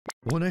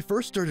When I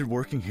first started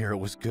working here, it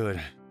was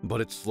good, but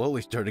it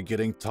slowly started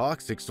getting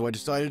toxic, so I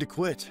decided to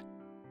quit.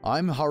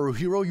 I'm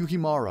Haruhiro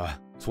Yukimura,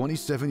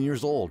 27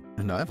 years old,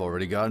 and I've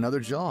already got another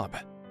job.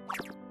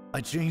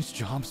 I changed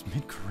jobs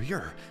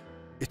mid-career.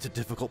 It's a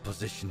difficult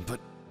position, but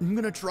I'm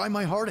gonna try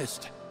my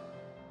hardest.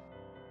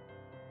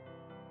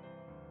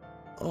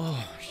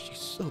 Oh, she's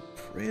so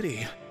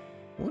pretty.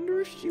 Wonder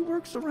if she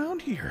works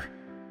around here.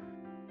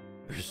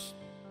 There's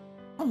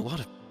a lot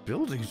of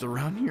buildings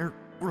around here,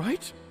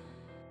 right?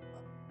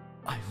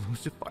 I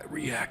lose if I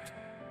react.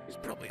 He's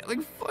probably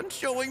having fun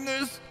showing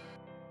this.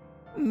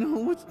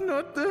 No, it's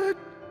not that.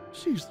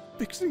 She's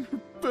fixing her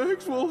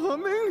bags while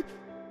humming.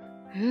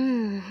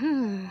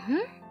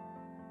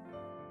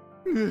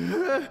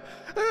 I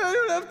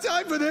don't have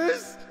time for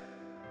this.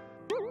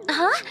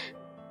 Huh?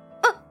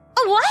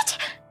 What?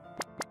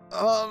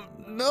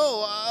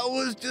 No, I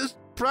was just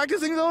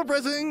practicing zone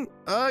pressing.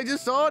 I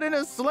just saw it in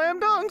a slam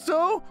dunk,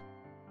 so...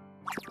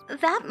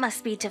 That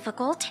must be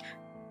difficult.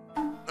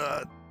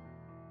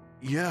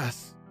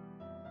 Yes.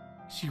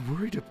 She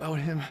worried about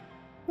him.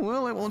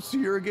 Well, I won't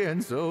see her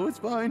again, so it's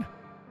fine.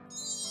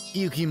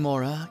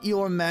 Yukimura,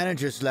 your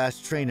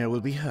manager/trainer will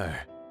be her.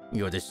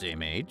 You're the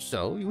same age,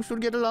 so you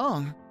should get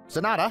along.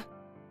 Sanada?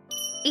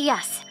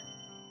 Yes.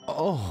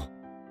 Oh.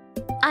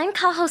 I'm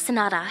Kaho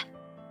Sanada.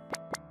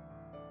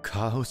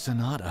 Kaho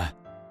Sanada.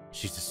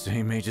 She's the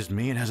same age as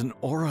me and has an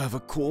aura of a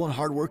cool and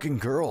hardworking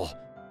girl.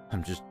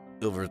 I'm just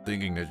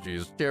overthinking that she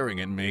is staring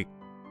at me.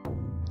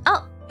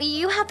 Oh,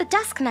 you have the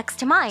desk next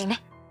to mine.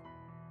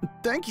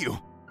 Thank you.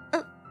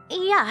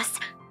 Yes.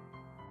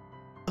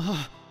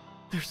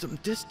 There's some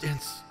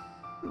distance.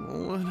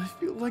 Oh, and I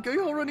feel like I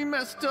already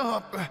messed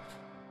up.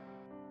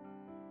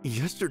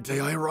 Yesterday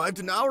I arrived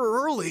an hour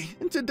early,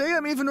 and today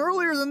I'm even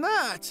earlier than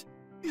that.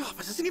 The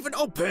office isn't even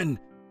open.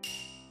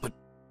 But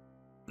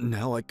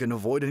now I can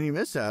avoid any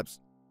mishaps.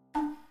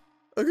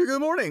 Okay,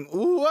 good morning.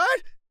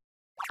 What?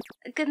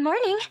 Good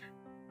morning.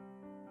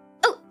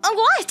 Oh,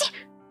 what?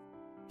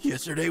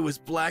 Yesterday was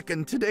black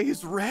and today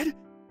is red?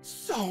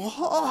 So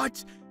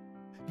hot!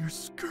 Your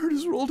skirt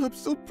is rolled up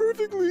so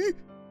perfectly.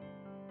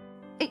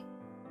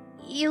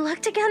 You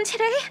looked again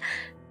today?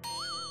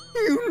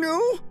 You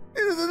knew?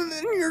 And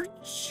then you're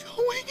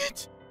showing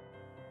it?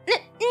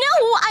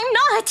 No, I'm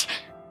not!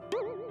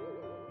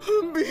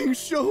 I'm being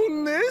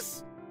shown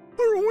this?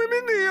 Are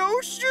women the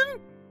ocean?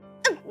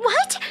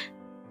 What?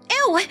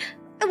 Ew!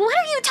 What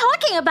are you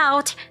talking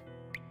about?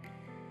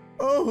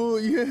 Oh,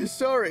 yeah,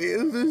 sorry.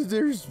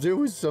 There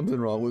was something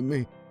wrong with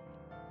me.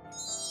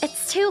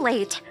 It's too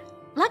late.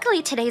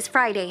 Luckily, today's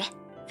Friday.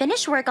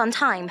 Finish work on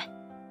time.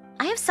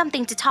 I have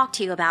something to talk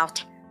to you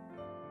about.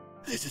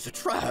 This is a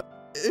trap.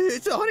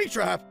 It's a honey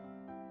trap.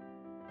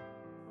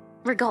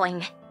 We're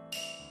going.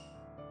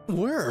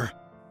 Where?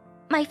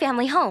 My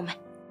family home.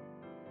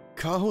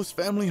 Kaho's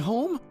family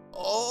home?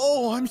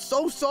 Oh, I'm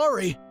so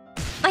sorry.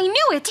 I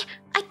knew it!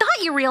 I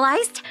thought you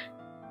realized.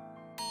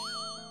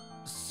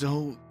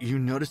 So, you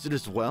noticed it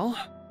as well?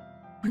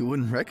 We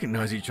wouldn't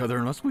recognize each other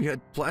unless we had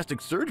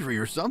plastic surgery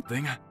or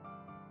something.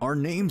 Our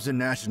names and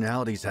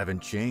nationalities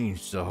haven't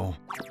changed, so...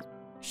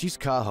 She's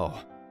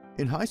Kaho.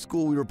 In high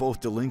school, we were both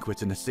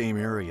delinquents in the same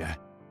area.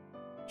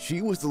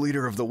 She was the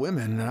leader of the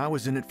women, and I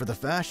was in it for the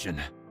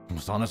fashion. I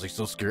was honestly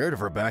so scared of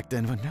her back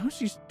then, but now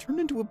she's turned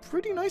into a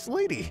pretty nice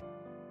lady.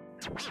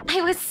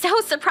 I was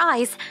so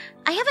surprised.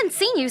 I haven't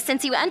seen you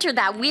since you entered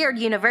that weird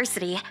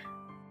university.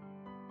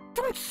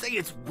 Don't say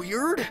it's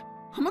weird!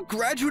 I'm a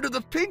graduate of the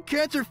Pink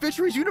Cancer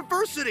Fisheries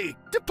University,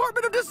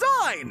 Department of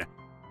Design!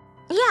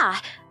 Yeah,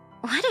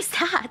 what is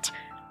that?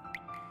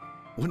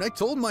 When I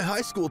told my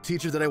high school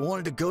teacher that I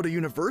wanted to go to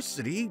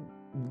university,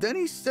 then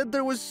he said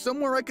there was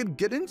somewhere I could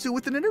get into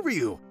with an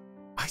interview.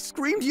 I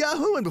screamed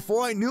Yahoo, and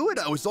before I knew it,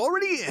 I was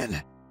already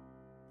in.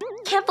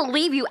 Can't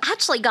believe you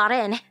actually got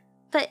in,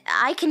 but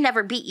I can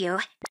never beat you.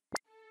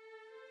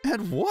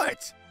 At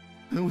what?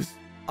 I was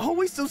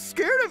always so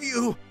scared of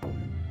you.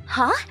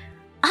 Huh?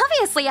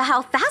 Obviously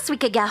how fast we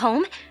could get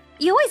home.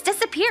 You always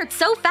disappeared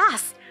so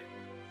fast.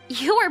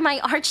 You were my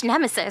arch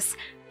nemesis.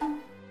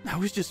 I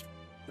was just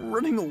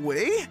running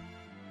away?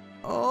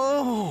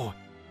 Oh,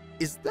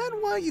 is that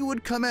why you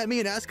would come at me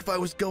and ask if I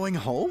was going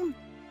home?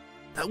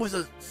 That was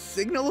a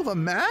signal of a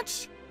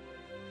match?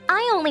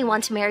 I only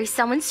want to marry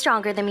someone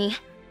stronger than me.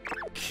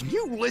 Can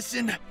you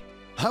listen?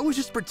 I was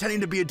just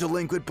pretending to be a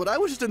delinquent, but I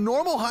was just a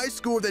normal high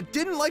schooler that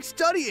didn't like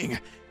studying.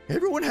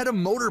 Everyone had a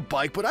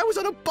motorbike, but I was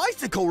on a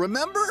bicycle,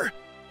 remember?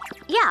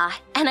 Yeah,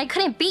 and I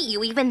couldn't beat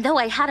you even though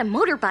I had a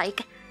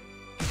motorbike.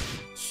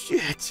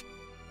 Shit.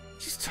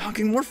 She's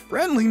talking more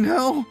friendly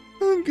now.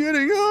 I'm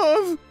getting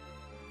off.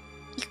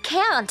 You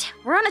can't.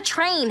 We're on a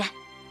train.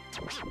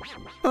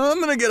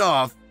 I'm gonna get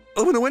off.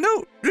 Open the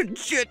window?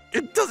 Shit,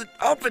 it doesn't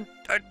open.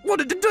 I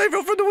wanted to dive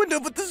out from the window,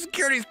 but the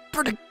security's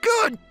pretty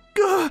good.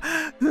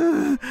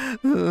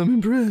 I'm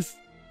impressed.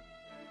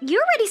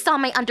 You already saw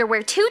my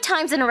underwear 2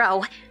 times in a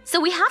row, so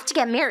we have to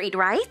get married,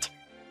 right?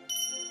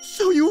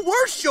 So you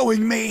were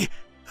showing me!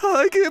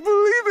 I can't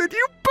believe it,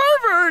 you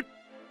pervert!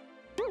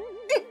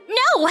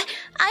 No!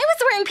 I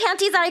was wearing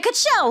panties that I could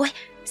show!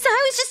 So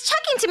I was just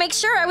checking to make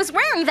sure I was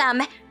wearing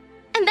them.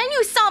 And then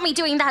you saw me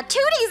doing that 2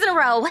 days in a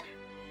row.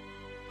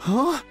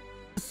 Huh?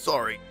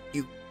 Sorry,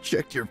 you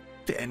checked your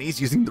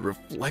panties using the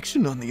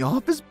reflection on the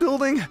office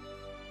building?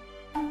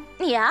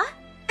 Yeah?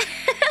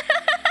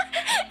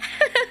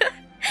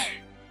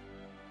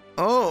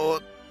 Oh,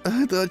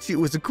 I thought she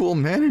was a cool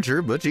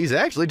manager, but she's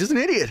actually just an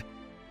idiot.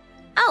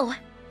 Oh,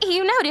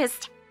 you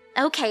noticed.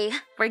 Okay,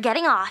 we're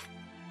getting off.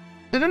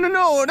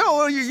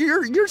 No,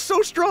 you're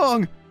so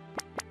strong.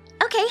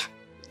 Okay,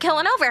 go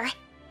on over.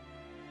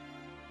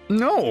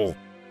 No,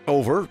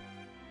 over.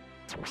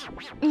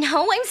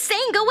 No, I'm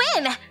saying go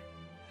in.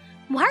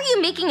 Why are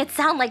you making it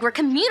sound like we're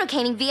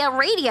communicating via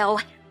radio?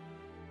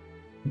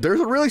 There's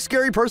a really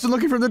scary person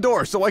looking from the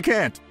door, so I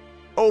can't.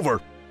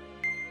 Over.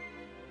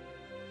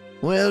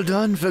 Well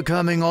done for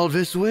coming all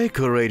this way,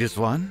 courageous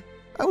one.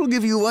 I will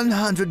give you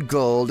 100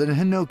 gold and a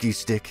Hinoki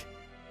stick.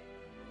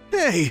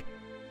 Hey,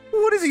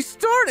 what is he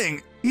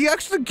starting? He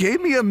actually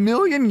gave me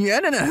 1,000,000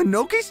 yen and a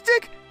Hinoki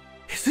stick?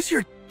 Is this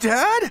your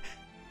dad?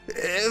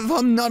 If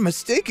I'm not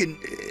mistaken,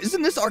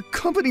 isn't this our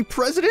company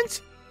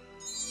president?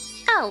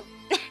 Oh,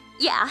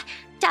 yeah,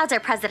 Dad's our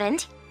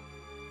president.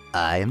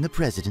 I am the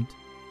president.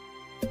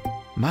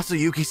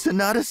 Masayuki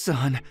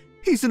Sanada-san.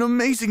 He's an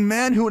amazing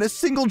man who in a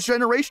single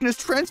generation has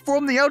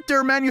transformed the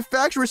outdoor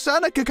manufacturer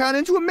Sanakakan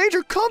into a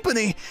major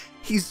company.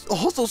 He's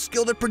also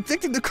skilled at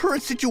predicting the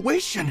current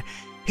situation.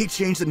 He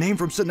changed the name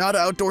from Sanada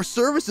Outdoor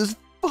Services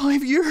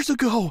 5 years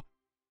ago.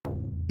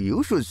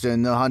 You should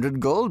send the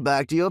 100 gold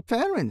back to your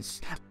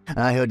parents.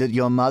 I heard that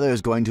your mother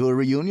is going to a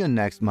reunion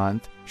next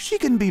month. She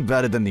can be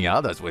better than the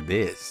others with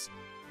this.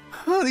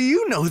 How do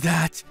you know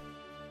that?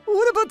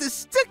 What about this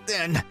stick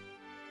then?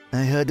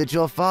 I heard that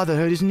your father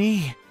hurt his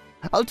knee.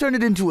 I'll turn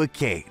it into a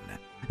cane.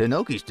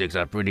 Hinoki sticks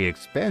are pretty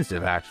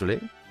expensive,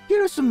 actually.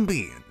 Here are some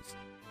beans.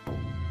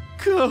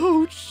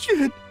 Oh,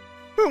 shit.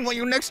 I want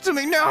you next to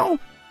me now.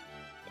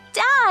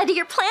 Dad,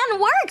 your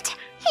plan worked.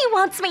 He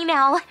wants me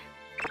now.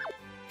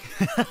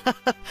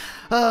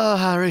 Oh,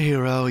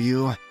 Haruhiro,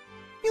 your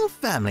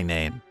family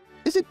name.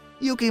 Is it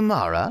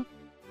Yukimura?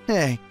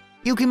 Hey,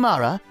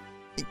 Yukimura?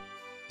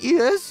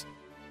 Yes?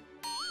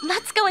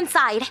 Let's go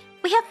inside.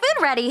 We have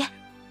food ready.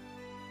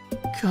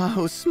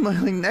 Kaho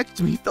smiling next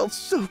to me felt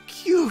so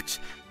cute.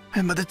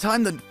 And by the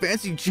time the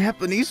fancy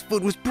Japanese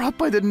food was brought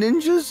by the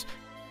ninjas,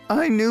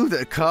 I knew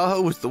that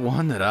Kaho was the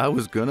one that I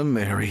was gonna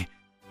marry.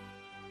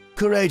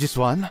 Courageous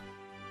one.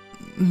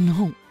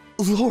 No,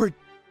 Lord,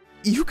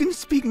 you can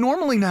speak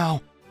normally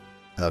now.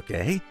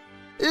 Okay.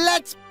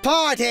 Let's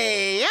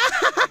party!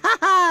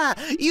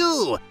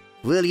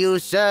 Will you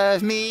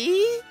serve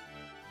me?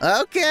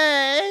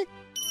 Okay.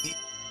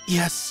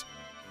 Yes.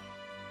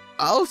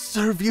 I'll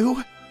serve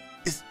you.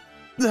 Is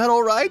that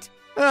all right?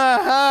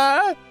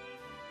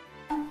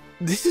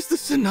 This is the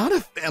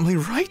Sanada family,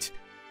 right?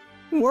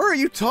 Why are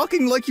you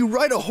talking like you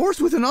ride a horse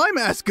with an eye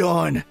mask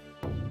on?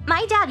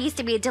 My dad used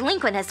to be a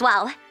delinquent as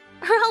well.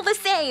 We're all the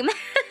same.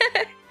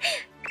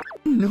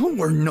 No,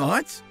 we're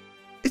not.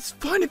 It's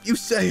fine if you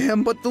say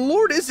him, but the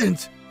Lord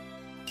isn't.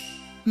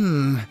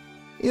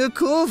 You're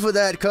cool for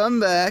that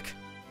comeback.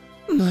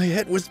 My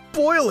head was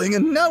boiling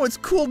and now it's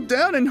cooled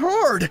down and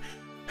hard.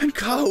 And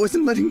Kao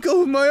isn't letting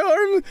go of my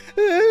arm.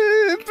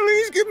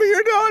 Please give me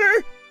your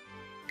daughter.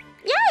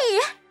 Yay!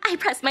 I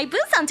pressed my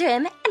boots onto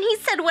him and he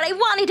said what I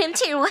wanted him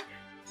to.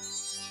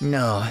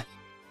 No,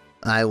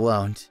 I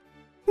won't.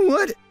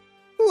 What?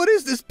 What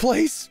is this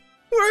place?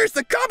 Where's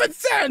the common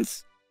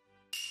sense?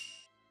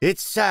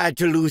 It's sad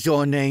to lose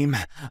your name.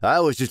 I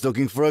was just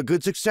looking for a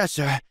good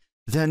successor.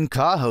 Then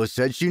Kaho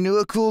said she knew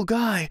a cool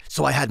guy,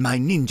 so I had my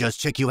ninjas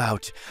check you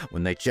out.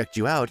 When they checked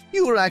you out,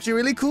 you were actually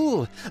really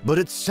cool. But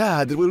it's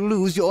sad that we'll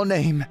lose your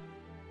name.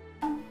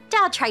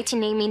 Dad tried to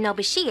name me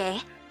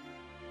Nobushige.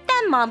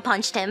 Then Mom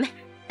punched him.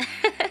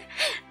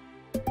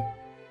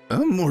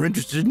 I'm more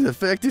interested in the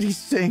fact that he's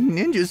saying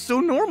ninjas so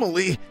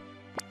normally.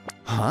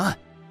 Huh?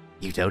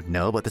 You don't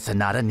know about the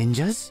Sanada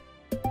ninjas?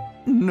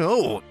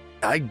 No,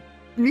 I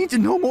need to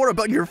know more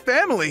about your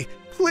family.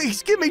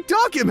 Please give me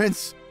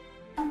documents.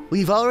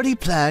 We've already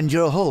planned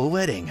your whole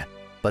wedding,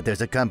 but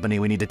there's a company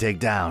we need to take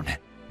down.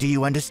 Do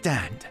you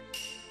understand?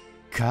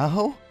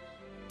 Kaho?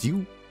 Do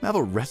you have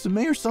a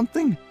resume or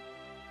something?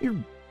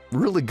 You're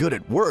really good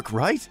at work,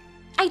 right?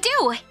 I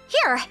do.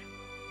 Here.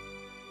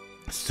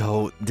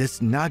 So, this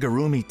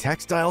Nagarumi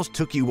Textiles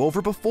took you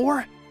over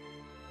before?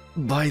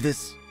 By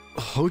this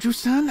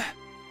Hojo-san?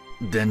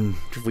 Then,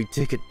 if we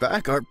take it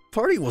back, our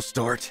party will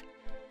start.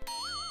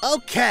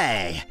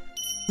 Okay!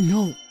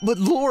 No, but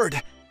Lord,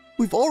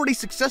 we've already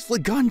successfully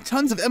gotten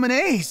tons of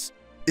M&As!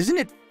 Isn't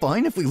it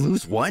fine if we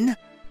lose one?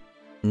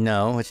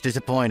 No, it's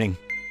disappointing.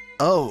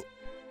 Oh,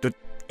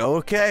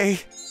 okay.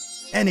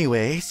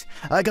 Anyways,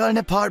 I got an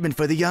apartment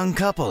for the young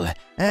couple,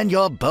 and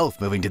you're both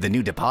moving to the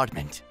new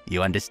department.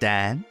 You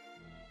understand?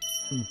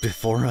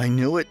 Before I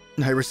knew it,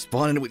 I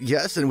responded with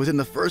yes, and within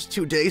the first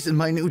 2 days in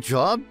my new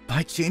job,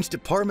 I changed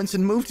apartments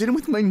and moved in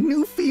with my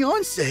new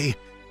fiancé.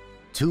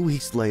 2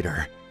 weeks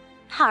later.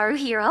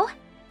 Haruhiro,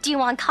 do you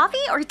want coffee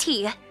or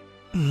tea?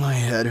 My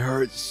head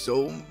hurts,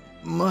 so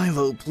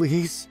Milo,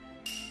 please.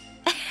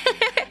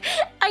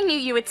 I knew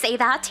you would say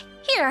that.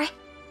 Here.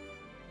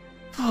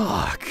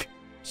 Fuck.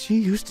 She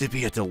used to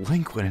be a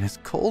delinquent and is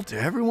cold to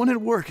everyone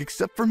at work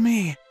except for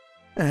me.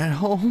 And at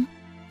home,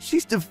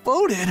 she's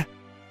devoted.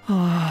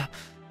 I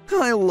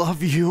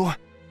love you.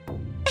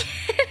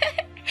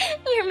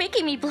 You're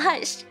making me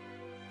blush.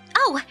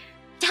 Oh,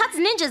 Dad's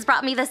ninjas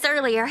brought me this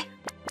earlier.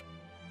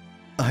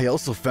 I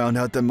also found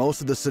out that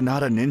most of the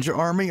Sonata Ninja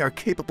Army are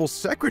capable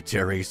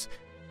secretaries.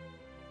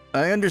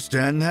 I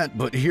understand that,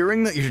 but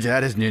hearing that your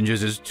dad has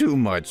ninjas is too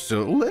much,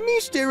 so let me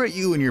stare at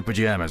you in your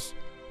pajamas.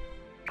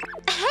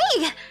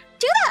 Hey,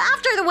 do that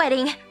after the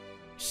wedding.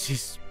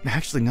 She's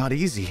actually not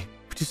easy,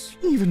 which is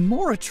even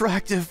more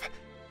attractive.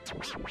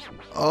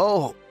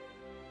 Oh,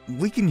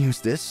 we can use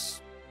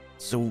this.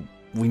 So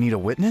we need a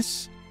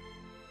witness?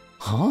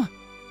 Huh?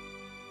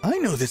 I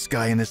know this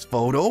guy in this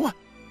photo.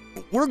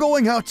 We're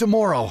going out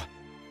tomorrow.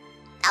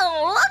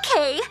 Oh,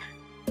 okay.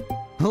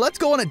 Let's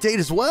go on a date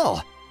as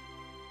well.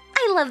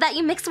 I love that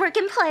you mix work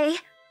and play.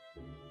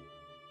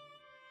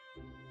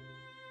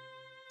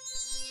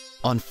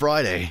 On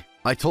Friday,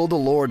 I told the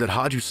Lord that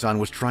Haju-san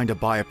was trying to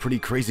buy a pretty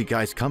crazy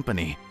guy's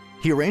company.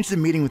 He arranged a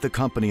meeting with the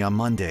company on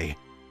Monday.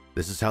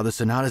 This is how the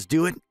Sonatas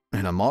do it,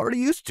 and I'm already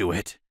used to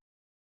it.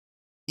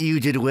 You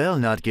did well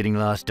not getting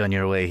lost on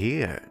your way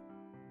here.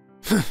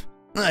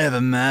 I have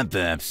a map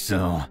app,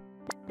 so...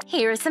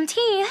 Here's some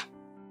tea.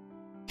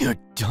 Your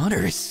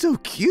daughter is so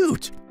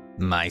cute.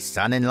 My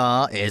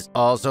son-in-law is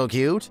also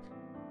cute.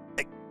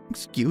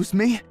 Excuse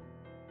me?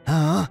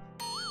 Huh?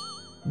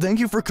 Thank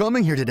you for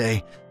coming here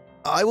today.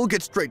 I will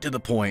get straight to the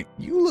point.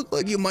 You look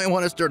like you might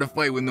want to start a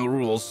fight with no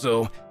rules,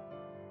 so...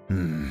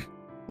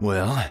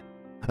 Well,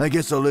 I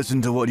guess I'll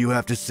listen to what you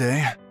have to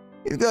say.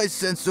 You guys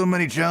sent so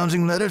many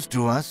challenging letters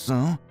to us,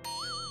 so...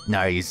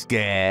 Are you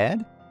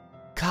scared?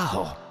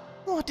 Kao,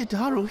 what did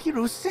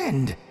Haruhiro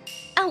send?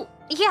 Oh,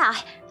 yeah.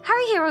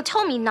 Haruhiro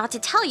told me not to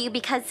tell you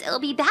because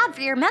it'll be bad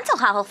for your mental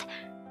health.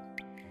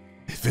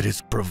 If it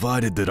is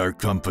provided that our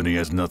company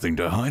has nothing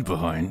to hide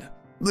behind,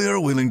 they are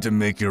willing to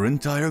make your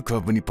entire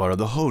company part of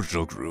the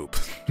Hojo group.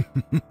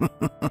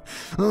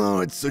 Oh,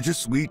 it's such a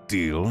sweet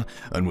deal,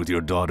 and with your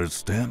daughter's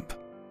stamp,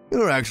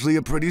 you're actually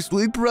a pretty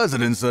sweet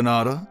president,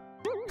 Sonata.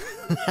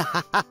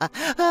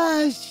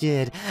 Ah,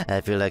 shit.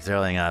 I feel like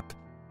throwing up.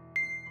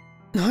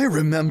 I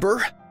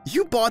remember.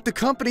 You bought the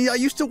company I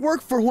used to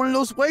work for one of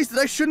those ways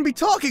that I shouldn't be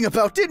talking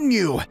about, didn't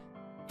you?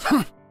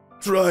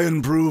 Try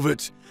and prove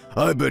it.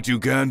 I bet you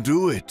can't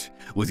do it.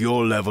 With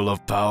your level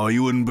of power,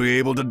 you wouldn't be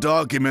able to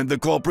document the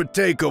corporate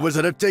takeovers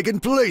that have taken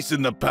place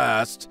in the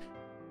past.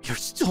 You're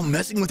still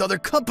messing with other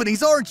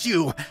companies, aren't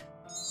you?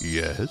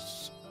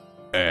 Yes.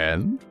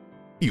 And?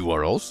 You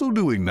are also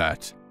doing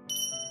that.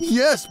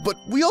 Yes, but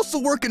we also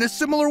work in a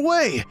similar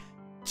way.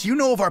 Do you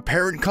know of our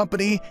parent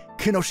company,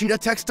 Kinoshita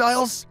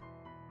Textiles?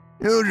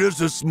 You're just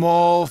a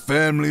small,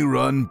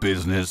 family-run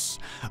business.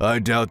 I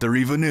doubt there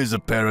even is a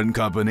parent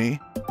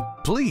company.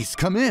 Please,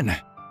 come in.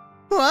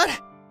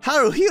 What?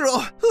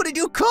 Haruhiro, who did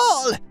you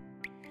call?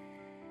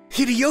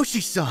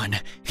 Hideyoshi-san.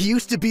 He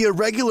used to be a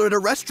regular at a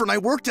restaurant I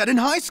worked at in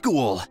high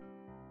school.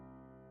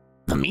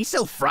 The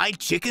miso fried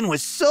chicken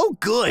was so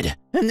good,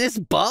 and this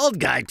bald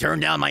guy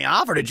turned down my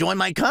offer to join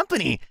my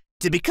company,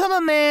 to become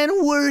a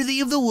man worthy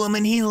of the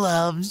woman he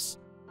loves.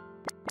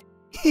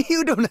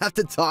 You don't have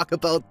to talk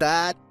about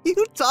that.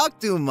 You talk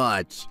too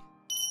much.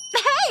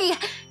 Hey! Is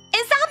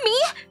that me?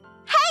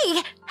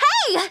 Hey!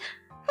 Hey! When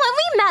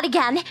we met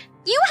again,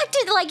 you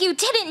acted like you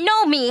didn't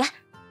know me.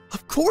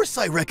 Of course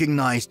I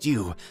recognized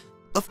you.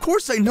 Of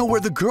course I know where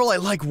the girl I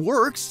like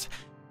works.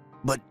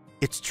 But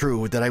it's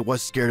true that I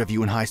was scared of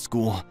you in high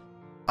school.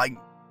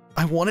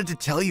 I wanted to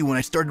tell you when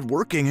I started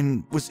working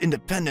and was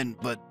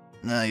independent, but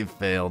I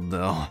failed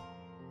though.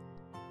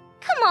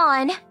 Come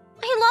on.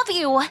 I love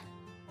you.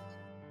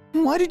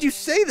 Why did you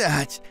say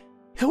that?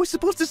 I was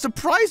supposed to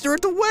surprise her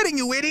at the wedding,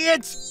 you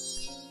idiot!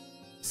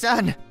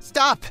 Son,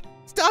 stop!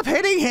 Stop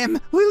hitting him!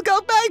 We'll go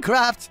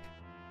bankrupt!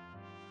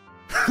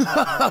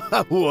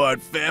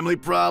 What, family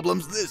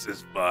problems? This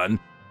is fun.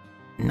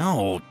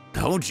 No,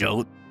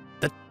 Hojo,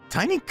 the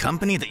tiny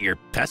company that you're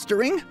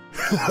pestering?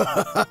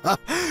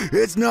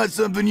 It's not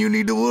something you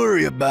need to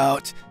worry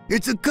about.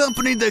 It's a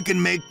company that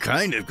can make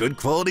kind of good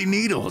quality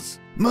needles.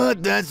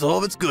 But that's all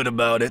that's good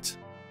about it.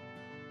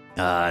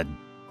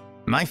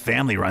 My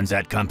family runs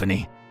that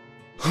company.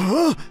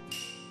 Huh?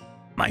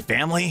 My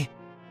family?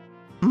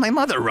 My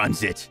mother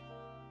runs it.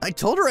 I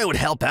told her I would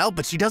help out,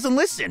 but she doesn't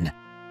listen.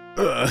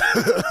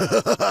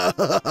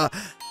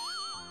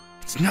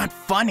 It's not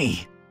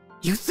funny.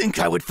 You think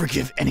I would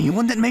forgive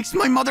anyone that makes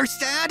my mother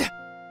sad?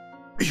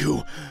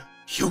 You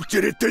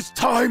did it this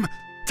time!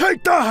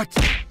 Take that!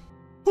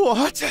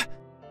 What?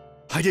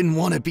 I didn't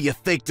want to be a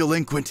fake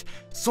delinquent,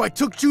 so I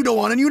took judo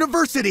on in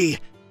university.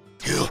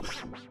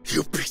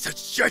 You piece of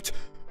shit!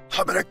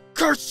 I'm gonna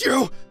curse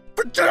you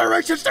for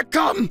generations to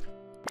come!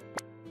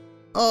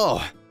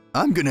 Oh,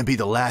 I'm gonna be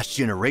the last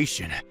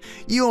generation.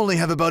 You only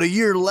have about a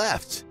year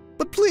left.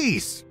 But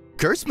please,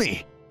 curse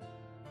me.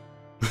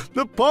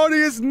 The party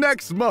is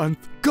next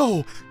month.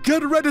 Go,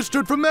 get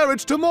registered for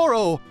marriage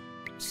tomorrow.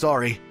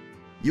 Sorry,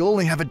 You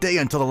only have a day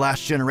until the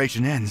last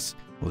generation ends.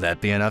 Will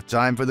that be enough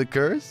time for the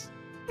curse?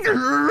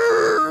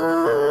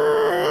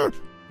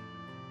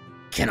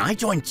 Can I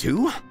join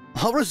too?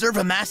 I'll reserve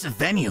a massive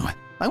venue.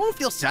 I won't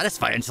feel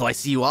satisfied until I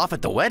see you off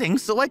at the wedding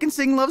so I can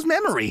sing Love's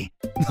Memory.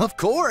 Of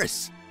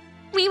course.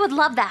 We would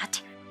love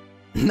that.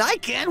 I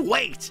can't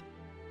wait.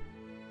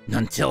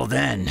 Until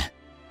then,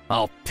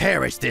 I'll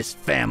perish this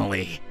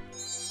family.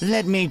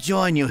 Let me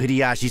join you,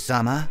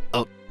 Hideyoshi-sama.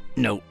 Oh,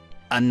 no,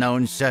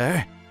 unknown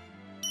sir.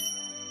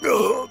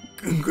 Oh,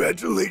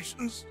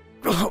 congratulations.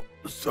 Oh,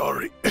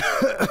 sorry.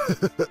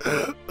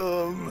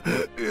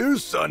 Your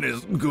son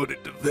is good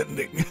at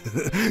defending.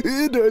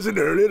 It doesn't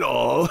hurt at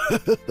all.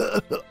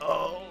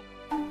 Oh.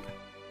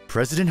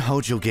 President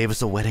Hojo gave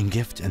us a wedding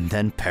gift and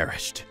then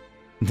perished.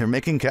 They're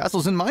making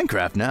castles in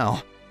Minecraft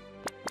now.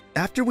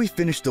 After we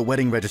finished the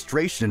wedding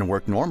registration and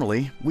worked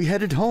normally, we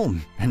headed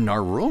home, and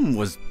our room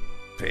was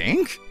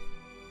pink?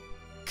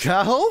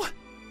 Kaho?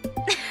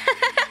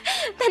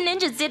 The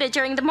ninjas did it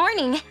during the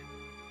morning.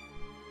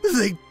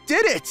 They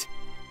did it!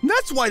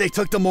 That's why they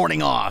took the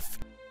morning off!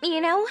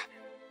 You know,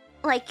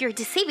 like you're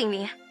deceiving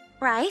me,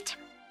 right?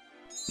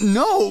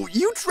 No,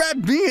 you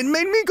trapped me and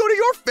made me go to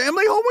your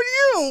family home with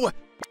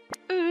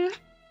you!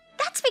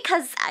 That's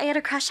because I had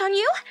a crush on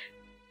you.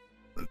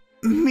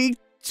 Me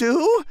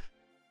too?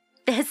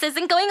 This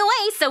isn't going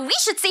away, so we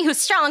should see who's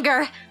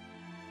stronger.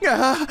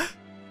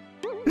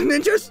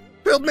 Ninjas,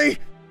 help me!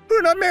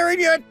 We're not married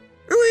yet!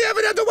 We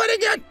haven't had the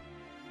wedding yet!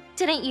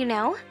 Didn't you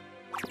know?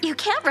 You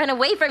can't run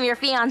away from your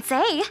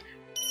fiancé.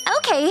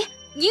 Okay,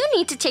 you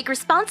need to take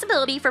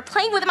responsibility for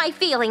playing with my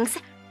feelings.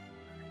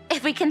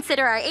 If we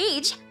consider our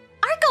age,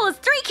 our goal is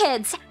 3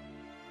 kids.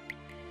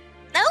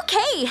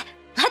 Okay,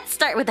 let's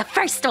start with the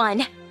first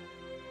one.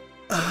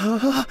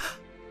 I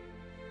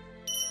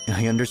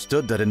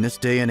understood that in this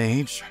day and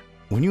age,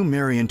 when you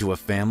marry into a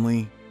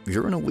family,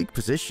 you're in a weak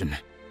position.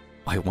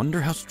 I wonder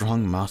how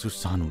strong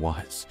Masu-san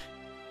was.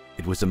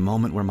 It was a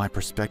moment where my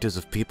perspectives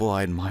of people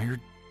I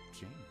admired